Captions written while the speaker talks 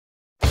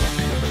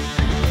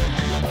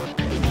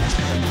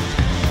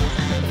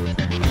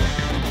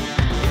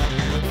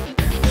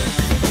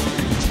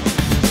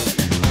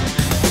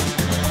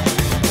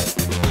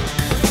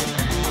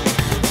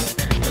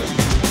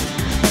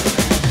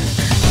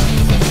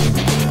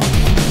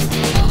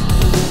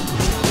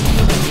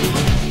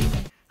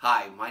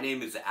My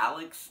name is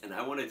Alex, and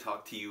I want to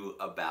talk to you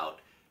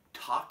about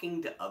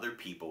talking to other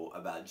people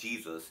about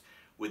Jesus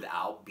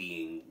without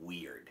being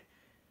weird.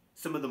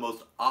 Some of the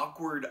most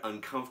awkward,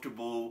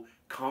 uncomfortable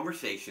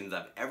conversations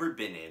I've ever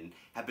been in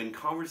have been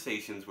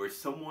conversations where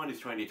someone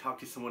is trying to talk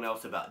to someone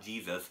else about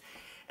Jesus,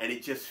 and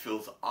it just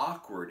feels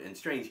awkward and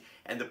strange.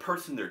 And the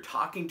person they're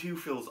talking to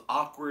feels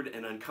awkward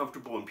and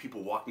uncomfortable, and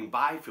people walking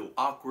by feel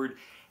awkward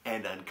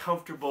and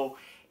uncomfortable.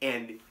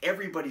 And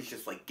everybody's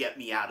just like, get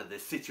me out of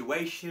this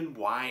situation.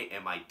 Why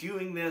am I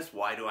doing this?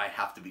 Why do I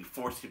have to be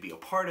forced to be a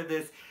part of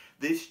this?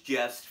 This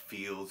just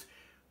feels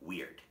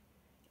weird.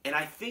 And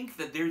I think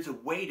that there's a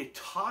way to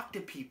talk to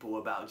people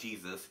about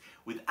Jesus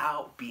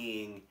without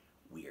being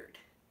weird.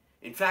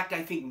 In fact,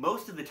 I think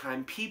most of the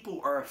time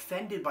people are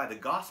offended by the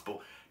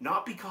gospel,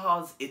 not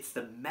because it's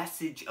the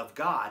message of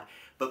God,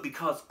 but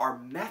because our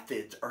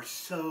methods are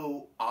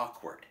so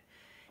awkward.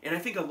 And I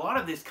think a lot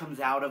of this comes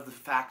out of the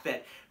fact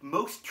that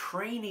most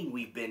training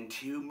we've been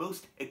to,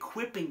 most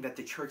equipping that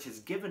the church has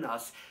given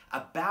us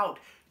about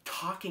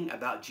talking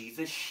about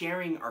Jesus,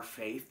 sharing our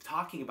faith,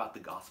 talking about the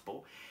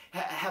gospel,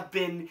 have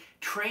been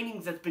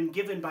trainings that's been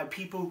given by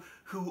people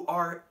who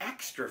are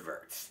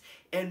extroverts.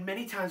 And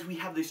many times we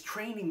have this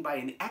training by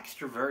an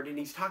extrovert, and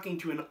he's talking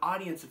to an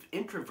audience of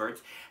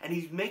introverts, and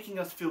he's making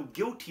us feel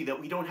guilty that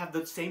we don't have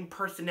the same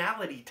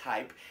personality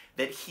type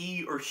that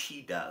he or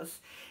she does.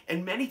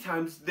 And many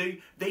times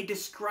they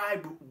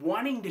describe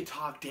wanting to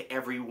talk to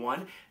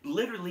everyone.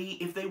 Literally,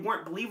 if they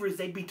weren't believers,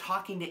 they'd be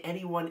talking to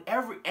anyone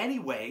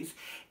anyways.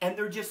 And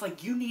they're just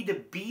like, you need to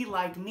be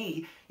like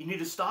me. You need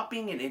to stop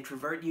being an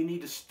introvert. You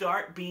need to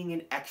start being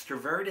an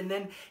extrovert, and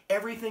then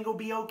everything will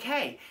be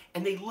okay.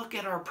 And they look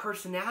at our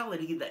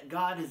personality that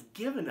God has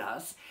given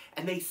us,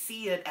 and they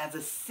see it as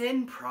a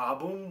sin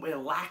problem, a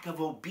lack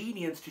of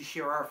obedience to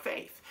share our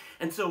faith.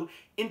 And so,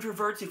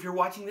 introverts, if you're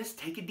watching this,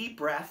 take a deep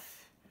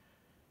breath.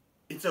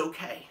 It's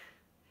okay.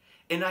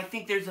 And I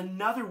think there's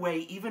another way,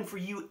 even for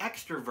you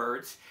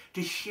extroverts,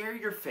 to share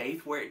your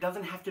faith where it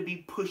doesn't have to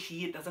be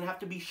pushy, it doesn't have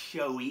to be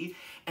showy,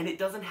 and it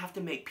doesn't have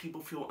to make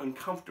people feel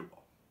uncomfortable.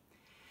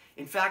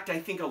 In fact, I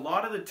think a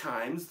lot of the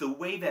times the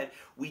way that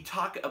we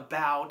talk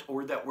about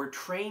or that we're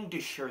trained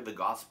to share the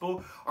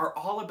gospel are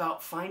all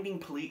about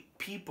finding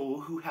people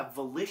who have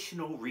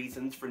volitional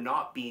reasons for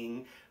not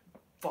being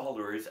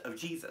followers of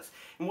Jesus.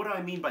 And what do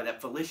I mean by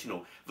that,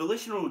 volitional?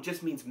 Volitional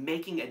just means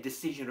making a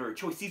decision or a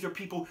choice. These are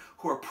people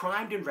who are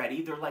primed and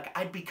ready. They're like,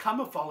 I'd become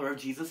a follower of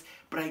Jesus,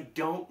 but I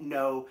don't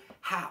know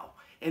how.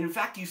 And in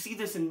fact, you see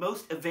this in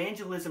most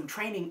evangelism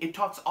training. It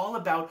talks all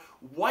about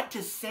what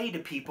to say to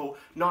people,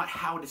 not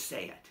how to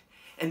say it.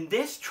 And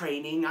this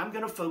training, I'm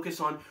going to focus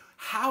on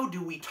how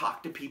do we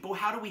talk to people,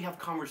 how do we have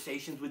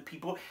conversations with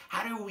people,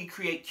 how do we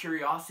create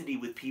curiosity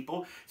with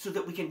people so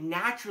that we can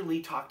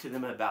naturally talk to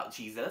them about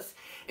Jesus,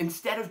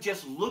 instead of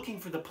just looking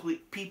for the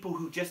people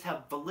who just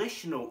have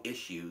volitional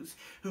issues,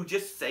 who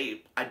just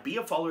say, I'd be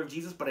a follower of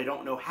Jesus, but I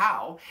don't know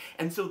how.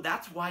 And so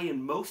that's why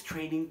in most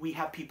training we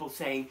have people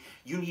saying,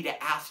 you need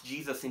to ask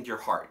Jesus into your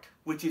heart,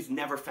 which is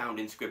never found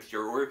in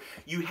Scripture. Or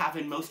you have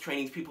in most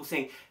trainings people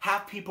saying,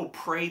 have people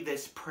pray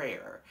this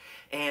prayer.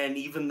 And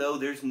even though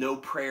there's no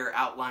prayer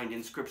outlined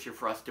in Scripture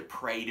for us to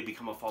pray to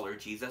become a follower of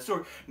Jesus,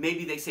 or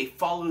maybe they say,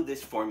 follow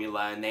this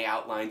formula, and they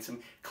outline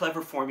some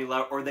clever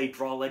formula, or they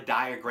draw a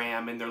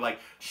diagram, and they're like,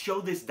 show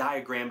this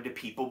diagram to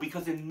people,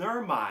 because in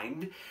their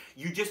mind,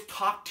 you just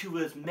talk to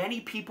as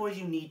many people as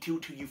you need to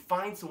till you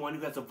find someone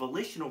who has a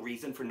volitional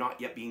reason for not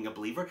yet being a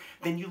believer,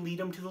 then you lead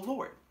them to the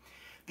Lord.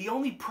 The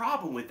only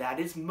problem with that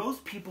is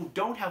most people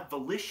don't have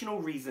volitional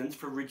reasons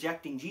for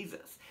rejecting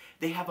Jesus.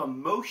 They have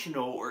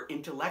emotional or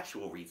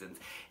intellectual reasons.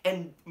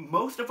 And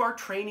most of our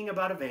training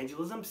about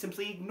evangelism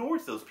simply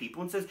ignores those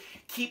people and says,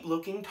 keep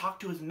looking, talk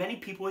to as many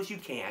people as you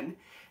can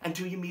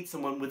until you meet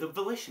someone with a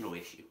volitional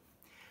issue.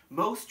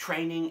 Most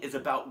training is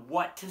about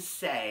what to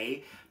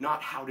say,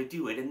 not how to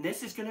do it. And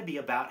this is going to be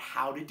about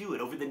how to do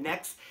it. Over the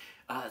next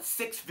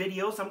 6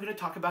 videos, I'm going to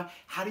talk about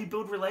how do you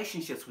build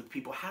relationships with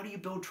people, how do you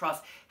build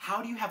trust,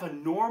 how do you have a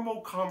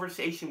normal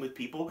conversation with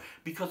people,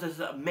 because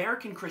as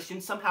American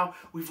Christians, somehow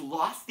we've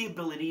lost the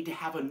ability to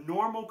have a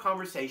normal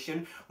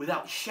conversation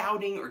without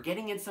shouting or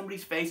getting in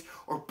somebody's face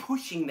or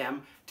pushing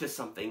them to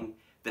something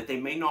that they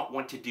may not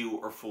want to do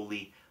or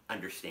fully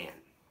understand.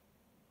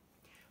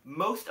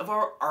 Most of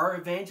our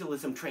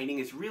evangelism training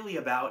is really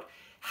about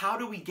how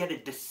do we get a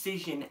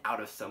decision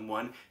out of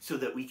someone so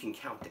that we can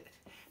count it.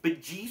 But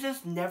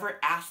Jesus never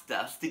asked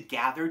us to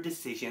gather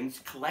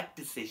decisions, collect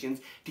decisions,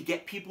 to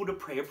get people to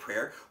pray a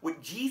prayer.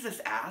 What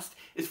Jesus asked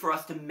is for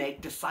us to make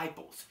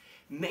disciples.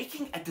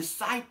 Making a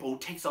disciple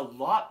takes a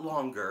lot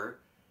longer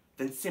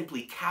than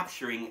simply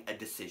capturing a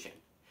decision.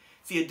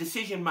 See, a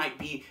decision might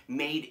be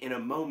made in a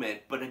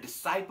moment, but a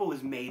disciple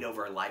is made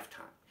over a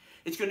lifetime.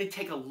 It's going to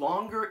take a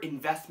longer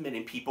investment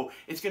in people.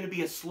 It's going to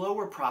be a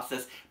slower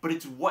process, but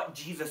it's what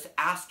Jesus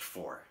asked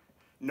for,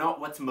 not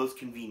what's most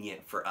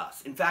convenient for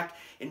us. In fact,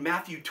 in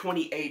Matthew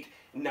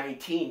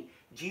 28:19,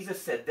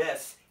 Jesus said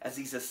this as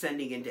he's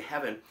ascending into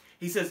heaven.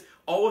 He says,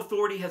 all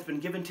authority has been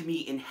given to me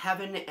in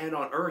heaven and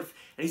on earth.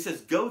 And he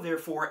says, go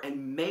therefore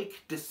and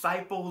make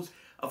disciples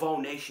of all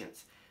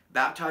nations.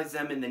 Baptize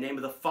them in the name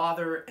of the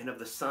Father and of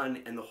the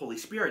Son and the Holy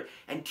Spirit,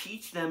 and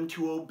teach them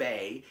to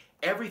obey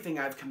everything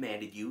I've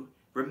commanded you.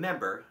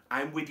 Remember,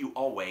 I'm with you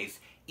always,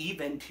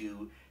 even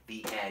to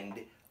the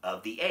end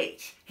of the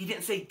age. He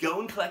didn't say go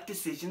and collect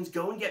decisions,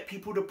 go and get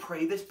people to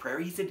pray this prayer.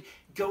 He said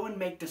go and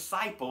make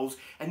disciples,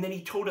 and then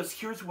he told us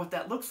here's what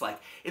that looks like.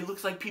 It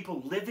looks like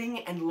people living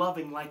and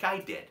loving like I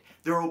did.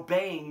 They're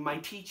obeying my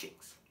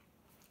teachings.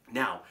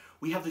 Now,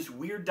 we have this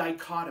weird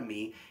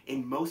dichotomy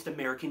in most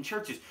American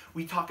churches.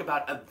 We talk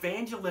about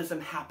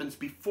evangelism happens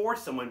before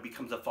someone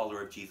becomes a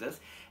follower of Jesus,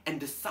 and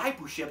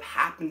discipleship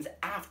happens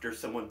after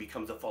someone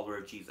becomes a follower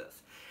of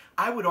Jesus.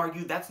 I would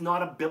argue that's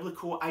not a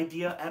biblical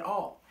idea at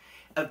all.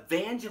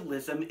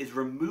 Evangelism is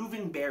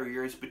removing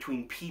barriers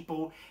between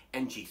people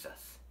and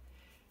Jesus.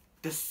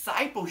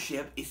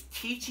 Discipleship is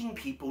teaching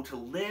people to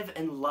live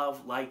and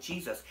love like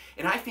Jesus.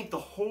 And I think the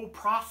whole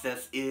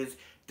process is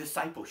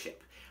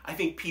discipleship. I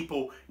think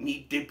people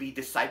need to be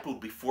discipled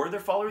before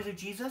they're followers of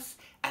Jesus,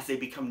 as they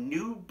become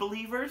new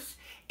believers,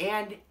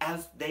 and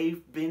as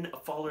they've been a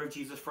follower of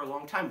Jesus for a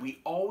long time.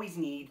 We always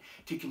need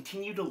to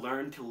continue to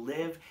learn to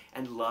live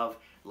and love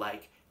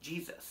like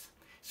Jesus.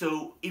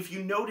 So if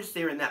you notice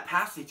there in that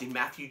passage in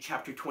Matthew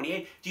chapter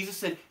 28, Jesus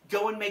said,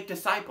 go and make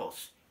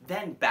disciples,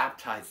 then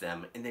baptize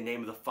them in the name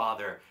of the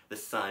Father, the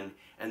Son,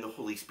 and the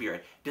Holy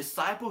Spirit.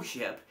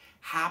 Discipleship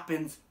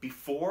happens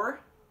before,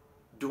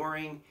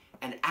 during,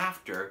 and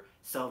after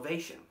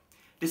salvation.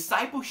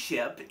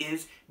 Discipleship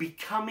is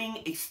becoming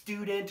a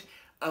student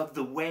of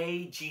the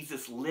way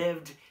Jesus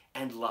lived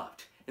and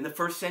loved. In the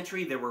first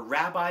century, there were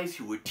rabbis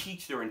who would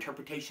teach their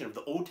interpretation of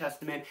the Old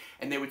Testament,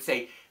 and they would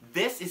say,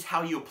 this is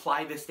how you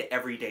apply this to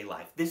everyday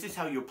life. This is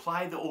how you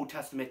apply the Old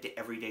Testament to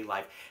everyday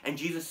life. And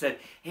Jesus said,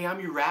 hey, I'm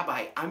your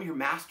rabbi, I'm your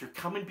master.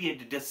 Come and be a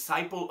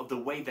disciple of the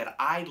way that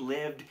I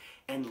lived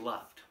and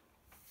loved.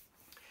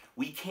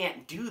 We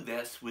can't do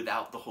this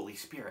without the Holy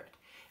Spirit.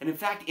 And in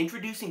fact,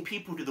 introducing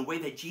people to the way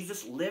that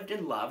Jesus lived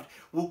and loved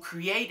will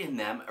create in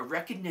them a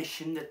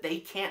recognition that they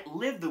can't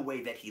live the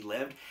way that he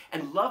lived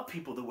and love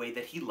people the way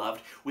that he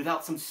loved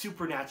without some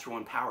supernatural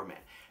empowerment.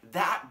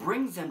 That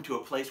brings them to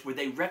a place where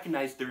they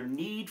recognize their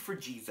need for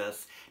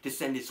Jesus to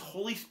send his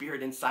Holy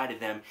Spirit inside of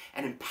them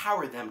and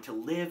empower them to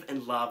live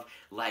and love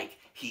like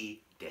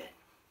he did.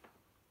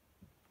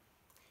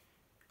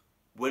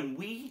 When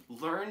we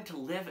learn to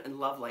live and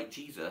love like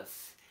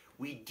Jesus,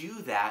 we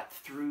do that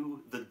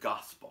through the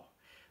gospel.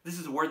 This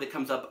is a word that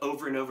comes up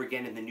over and over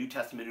again in the New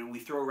Testament, and we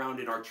throw around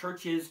in our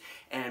churches,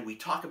 and we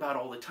talk about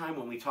all the time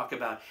when we talk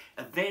about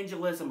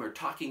evangelism or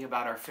talking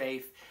about our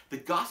faith. The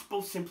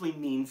gospel simply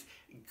means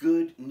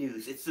good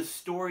news. It's the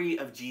story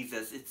of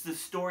Jesus. It's the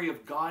story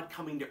of God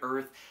coming to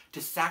earth to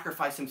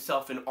sacrifice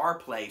himself in our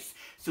place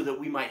so that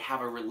we might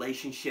have a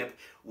relationship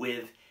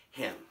with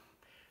him.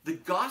 The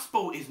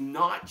gospel is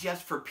not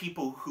just for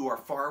people who are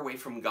far away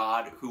from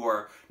God, who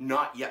are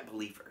not yet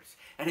believers.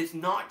 And it's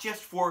not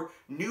just for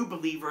new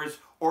believers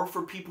or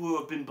for people who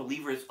have been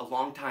believers a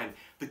long time.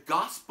 The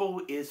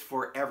gospel is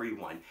for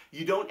everyone.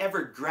 You don't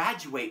ever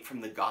graduate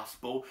from the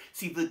gospel.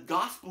 See, the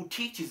gospel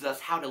teaches us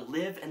how to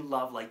live and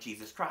love like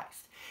Jesus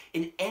Christ.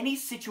 In any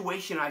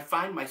situation I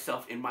find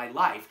myself in my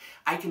life,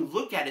 I can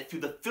look at it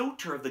through the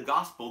filter of the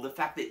gospel, the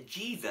fact that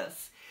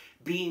Jesus,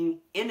 being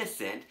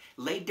innocent,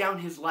 laid down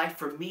his life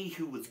for me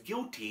who was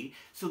guilty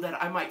so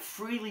that I might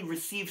freely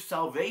receive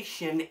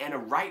salvation and a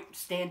right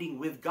standing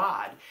with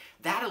God.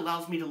 That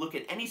allows me to look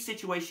at any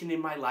situation in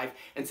my life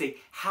and say,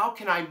 how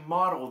can I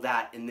model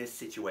that in this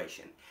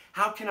situation?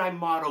 How can I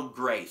model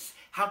grace?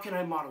 How can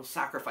I model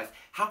sacrifice?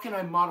 How can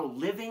I model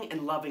living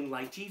and loving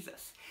like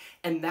Jesus?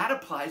 And that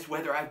applies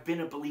whether I've been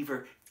a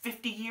believer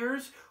 50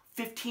 years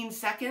 15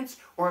 seconds,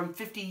 or I'm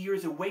 50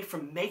 years away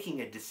from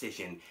making a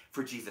decision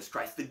for Jesus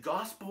Christ. The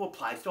gospel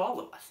applies to all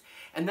of us.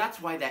 And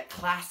that's why that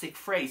classic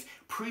phrase,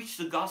 preach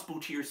the gospel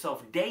to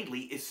yourself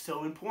daily, is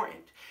so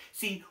important.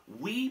 See,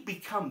 we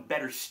become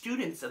better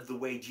students of the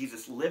way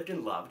Jesus lived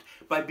and loved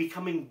by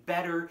becoming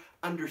better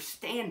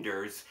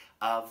understanders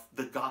of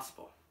the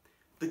gospel.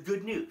 The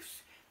good news.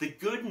 The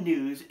good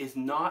news is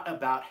not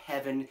about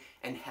heaven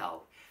and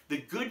hell.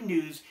 The good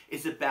news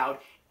is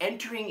about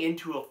entering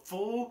into a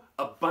full,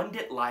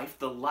 abundant life,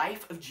 the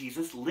life of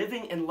Jesus,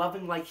 living and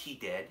loving like he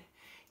did,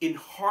 in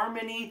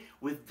harmony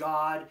with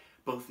God,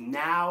 both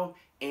now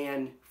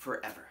and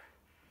forever.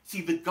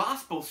 See, the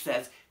gospel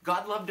says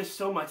God loved us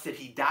so much that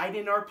he died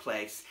in our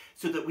place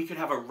so that we could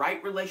have a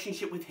right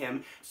relationship with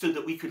him, so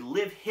that we could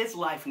live his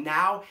life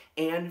now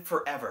and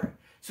forever,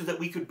 so that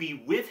we could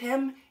be with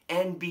him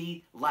and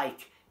be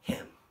like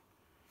him.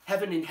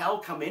 Heaven and hell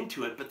come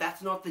into it, but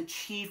that's not the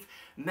chief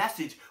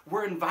message.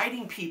 We're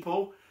inviting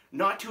people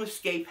not to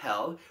escape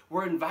hell.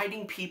 We're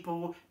inviting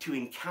people to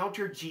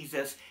encounter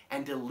Jesus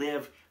and to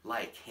live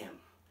like him.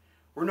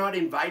 We're not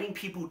inviting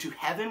people to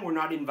heaven. We're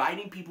not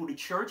inviting people to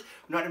church.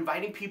 We're not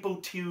inviting people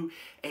to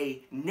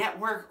a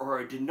network or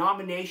a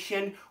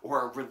denomination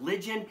or a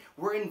religion.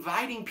 We're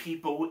inviting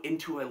people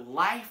into a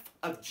life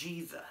of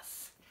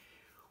Jesus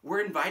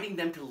we're inviting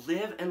them to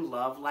live and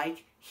love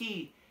like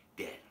he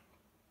did.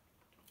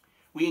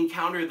 We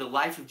encounter the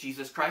life of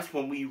Jesus Christ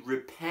when we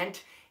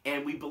repent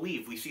and we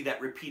believe. We see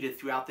that repeated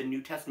throughout the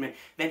New Testament.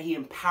 Then he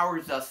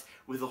empowers us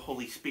with the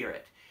Holy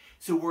Spirit.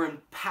 So we're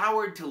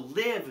empowered to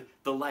live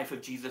the life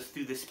of Jesus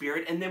through the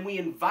Spirit, and then we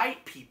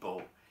invite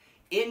people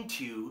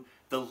into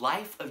the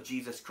life of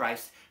Jesus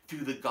Christ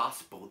through the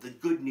gospel, the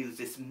good news,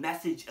 this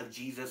message of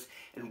Jesus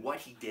and what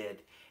he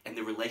did and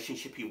the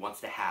relationship he wants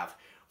to have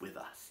with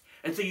us.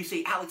 And so you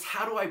say, Alex,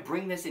 how do I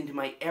bring this into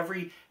my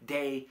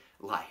everyday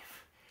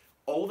life?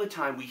 All the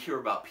time we hear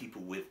about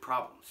people with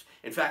problems.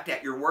 In fact,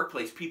 at your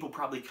workplace, people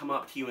probably come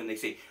up to you and they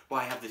say,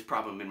 well, I have this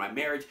problem in my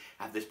marriage,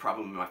 I have this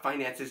problem in my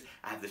finances,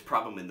 I have this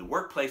problem in the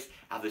workplace,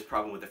 I have this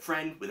problem with a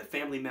friend, with a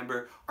family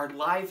member. Our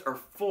lives are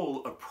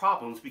full of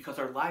problems because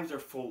our lives are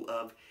full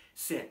of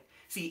sin.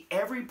 See,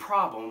 every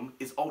problem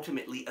is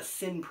ultimately a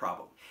sin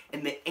problem.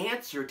 And the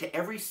answer to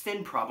every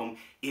sin problem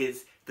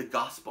is the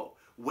gospel.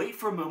 Wait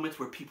for moments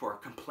where people are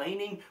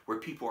complaining, where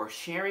people are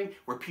sharing,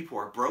 where people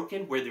are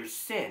broken, where there's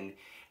sin,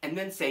 and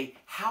then say,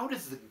 how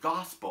does the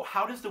gospel,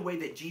 how does the way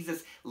that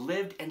Jesus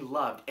lived and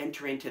loved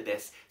enter into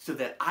this so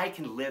that I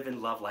can live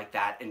and love like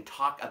that and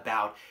talk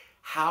about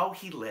how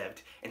he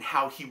lived and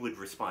how he would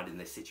respond in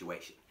this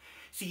situation?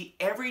 See,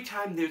 every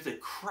time there's a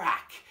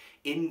crack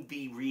in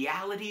the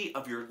reality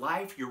of your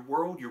life, your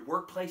world, your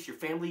workplace, your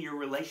family, your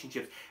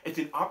relationships, it's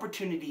an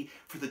opportunity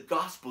for the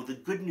gospel, the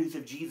good news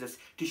of Jesus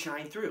to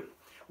shine through.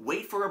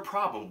 Wait for a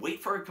problem,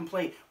 wait for a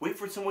complaint, wait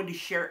for someone to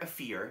share a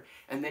fear,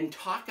 and then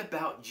talk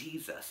about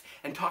Jesus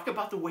and talk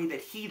about the way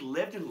that he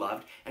lived and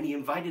loved, and he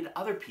invited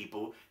other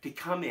people to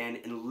come in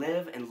and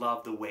live and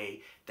love the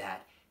way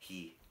that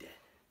he did.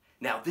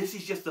 Now, this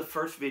is just the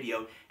first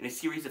video in a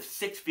series of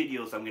 6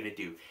 videos I'm going to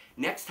do.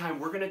 Next time,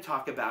 we're going to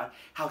talk about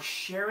how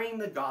sharing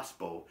the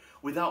gospel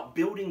without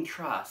building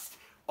trust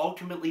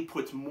ultimately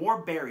puts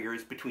more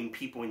barriers between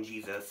people and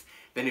Jesus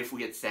than if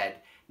we had said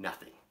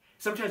nothing.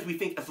 Sometimes we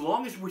think as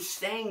long as we're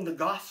saying the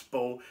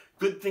gospel,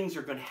 good things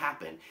are going to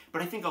happen.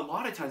 But I think a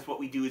lot of times what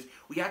we do is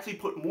we actually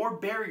put more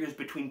barriers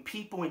between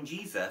people and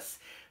Jesus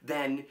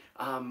than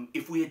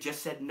if we had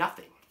just said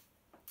nothing.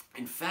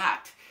 In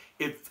fact,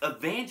 if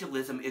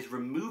evangelism is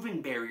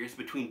removing barriers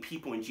between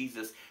people and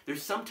Jesus,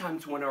 there's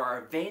sometimes when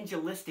our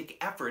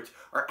evangelistic efforts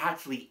are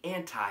actually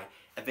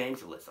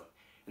anti-evangelism.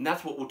 And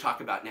that's what we'll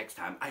talk about next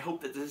time. I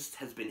hope that this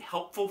has been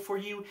helpful for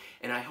you,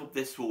 and I hope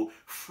this will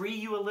free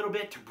you a little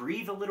bit, to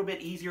breathe a little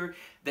bit easier,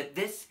 that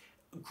this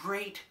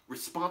great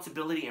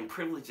responsibility and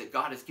privilege that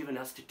God has given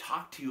us to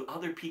talk to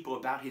other people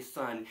about his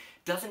Son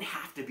doesn't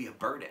have to be a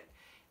burden.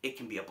 It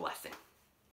can be a blessing.